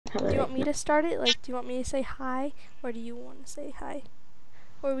Probably Do you like want me to start it? Like, do you want me to say hi, or do you want to say hi?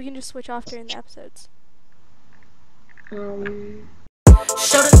 Or we can just switch off during the episodes. Shoulder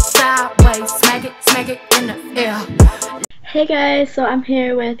sideways, smack it in the air. Hey guys, so I'm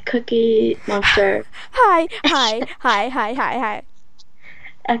here with Cookie Monster. Hi.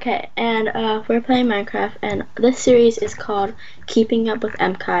 Okay, and we're playing Minecraft, and this series is called Keeping Up with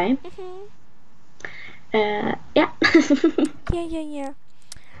EmKai. Yeah. Yeah.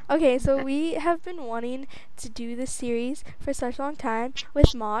 Okay, so we have been wanting to do this series for such a long time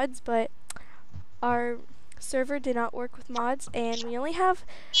with mods, but our server did not work with mods, and we only have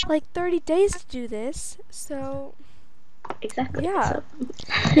like 30 days to do this, so Exactly. yeah.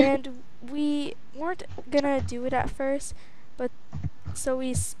 So. And we weren't gonna do it at first, but so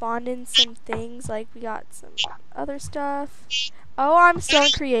we spawned in some things, like we got some other stuff. Oh, I'm still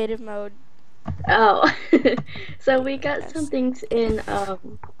in creative mode. Oh. So we got Yes. some things in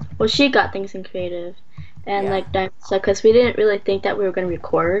well, she got things in creative, and Yeah. like so because we didn't really think that we were gonna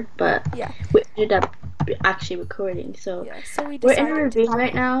record, but Yeah. we ended up actually recording. So Yeah. So we we're in a decided to, ravine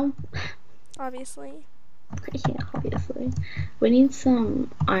right now. obviously. Yeah, obviously. We need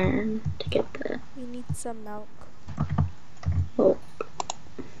some iron to get the We need some milk. milk.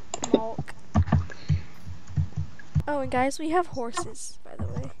 Oh, and guys, we have horses, by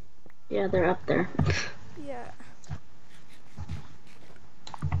the way. Yeah, they're up there. Yeah.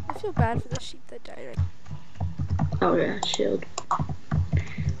 I feel bad for the sheep that died. Oh yeah, shield.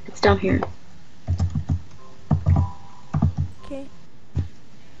 It's down here. Okay.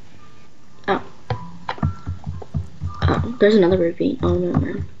 Oh. Oh, there's another ravine. Oh no,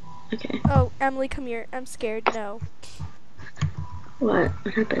 man. Okay. Oh, Emily, come here. I'm scared. No. What?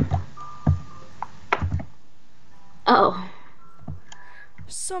 What happened? Oh.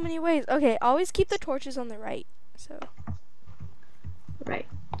 So many ways. Okay, always keep the torches on the right. So Right.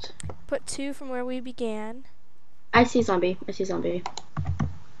 put 2 from where we began. I see zombie. I see zombie.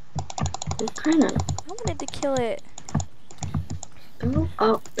 What kind of? I wanted to kill it.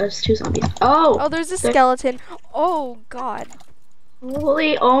 Oh, there's 2 zombies. Oh! Oh, there's a skeleton. Oh, God.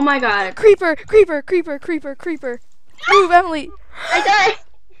 Holy, oh my god. Creeper. Move, Emily. I died!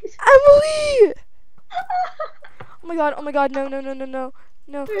 Emily! Oh my god, no.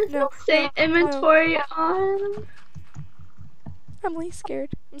 There's no save inventory on. Emily, scared.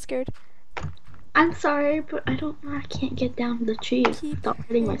 I'm scared. I'm sorry, but I don't know. I can't get down the tree without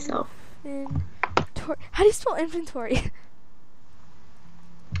hurting myself. How do you spell inventory?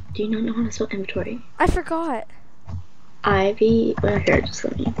 Do you not know how to spell inventory? I forgot. Ivy. Well, here, just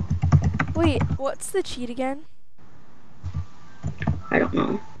let me. Wait, what's the cheat again? I don't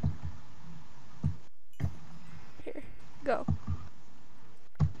know. Here, go.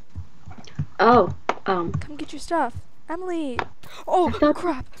 Oh, Come get your stuff. Emily! Oh,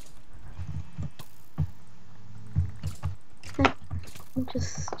 crap!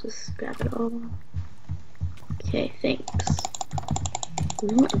 Just grab it all. Okay, thanks.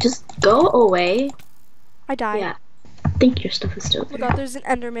 Just go away. I died. Yeah, I think your stuff is still Oh my there. god, there's an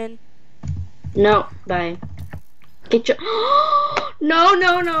Enderman. No, bye. Get your. No!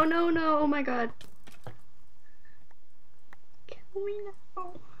 Oh my god. Kill me now.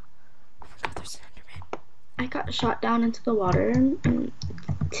 Oh my god, there's an Enderman. I got shot down into the water and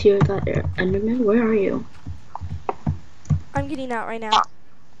Tear got Enderman. Where are you? I'm getting out right now.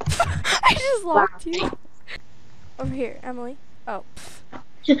 I just locked you. Over here, Emily. Oh.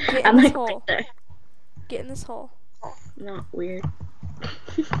 Get in I'm this like hole. right there. Get in this hole. Not weird.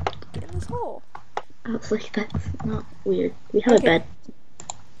 Get in this hole. I was like, that's not weird. We have a bed.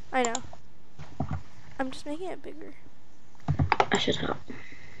 I know. I'm just making it bigger. I should help.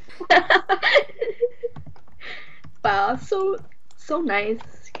 Wow, so nice.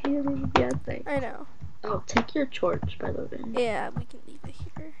 Can you leave the thing? I know. Oh, take your torch, by the way. Yeah, we can leave it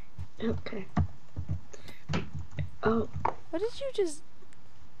here. Okay. Oh. What did you just...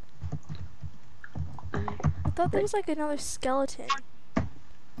 I thought there was like another skeleton. I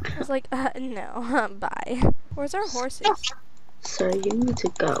was like, no, bye. Where's our horses? Sir, you need to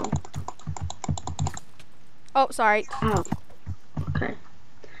go. Oh, sorry. Oh. Okay.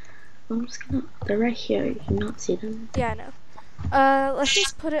 I'm just gonna... They're right here. You cannot see them. Yeah, I know. Let's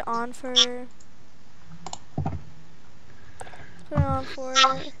just put it on for... Put it on for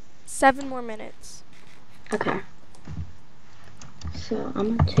 7 more minutes. Okay. So,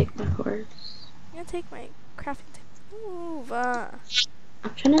 I'm gonna take my horse. I'm gonna take my crafting table. Move, I'm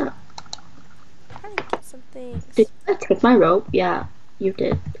trying to get some things. Did I take my rope? Yeah, you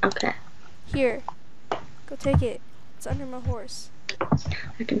did. Okay. Here. Go take it. It's under my horse.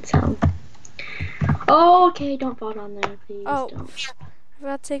 I can tell. Oh, okay, don't fall down there, please. Oh, Don't. I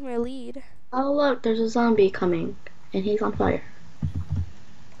forgot to take my lead. Oh look, there's a zombie coming, and he's on fire.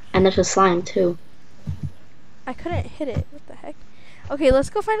 And there's a slime too. I couldn't hit it. What the heck? Okay, let's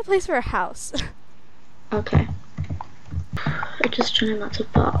go find a place for a house. Okay. I'm just trying not to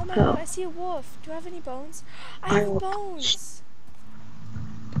fall. Oh my god, I see a wolf. Do I have any bones? I have bones.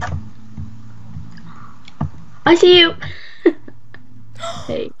 I see you.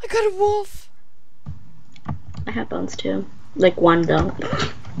 Hey, I got a wolf. I have bones too. Like one though.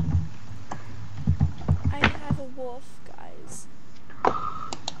 I have a wolf, guys.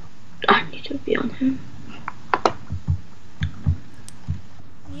 I need to be on him.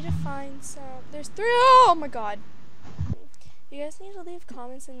 Need to find some. There's 3. Oh my god. You guys need to leave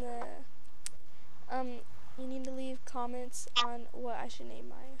comments in the. You need to leave comments on what I should name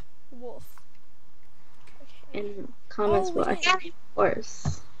my wolf. Okay. In comments what I should name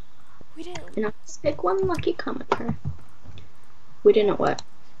horse. We didn't. And I'll just pick one lucky commenter. We didn't what?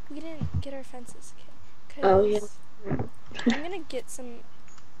 We didn't get our fences. Okay. Oh yeah. I'm gonna get some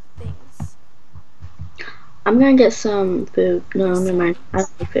things. I'm gonna get some food. No, never mind. I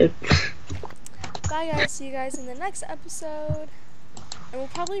don't need food. Bye guys, see you guys in the next episode. And we'll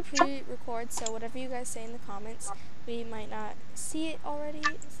probably pre-record, so whatever you guys say in the comments, we might not see it already,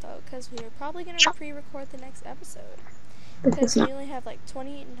 so because we're probably going to pre-record the next episode. Because we only have like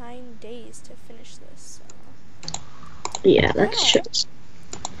 29 days to finish this. So. Yeah, that's true.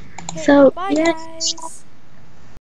 Okay, So, bye yeah. guys.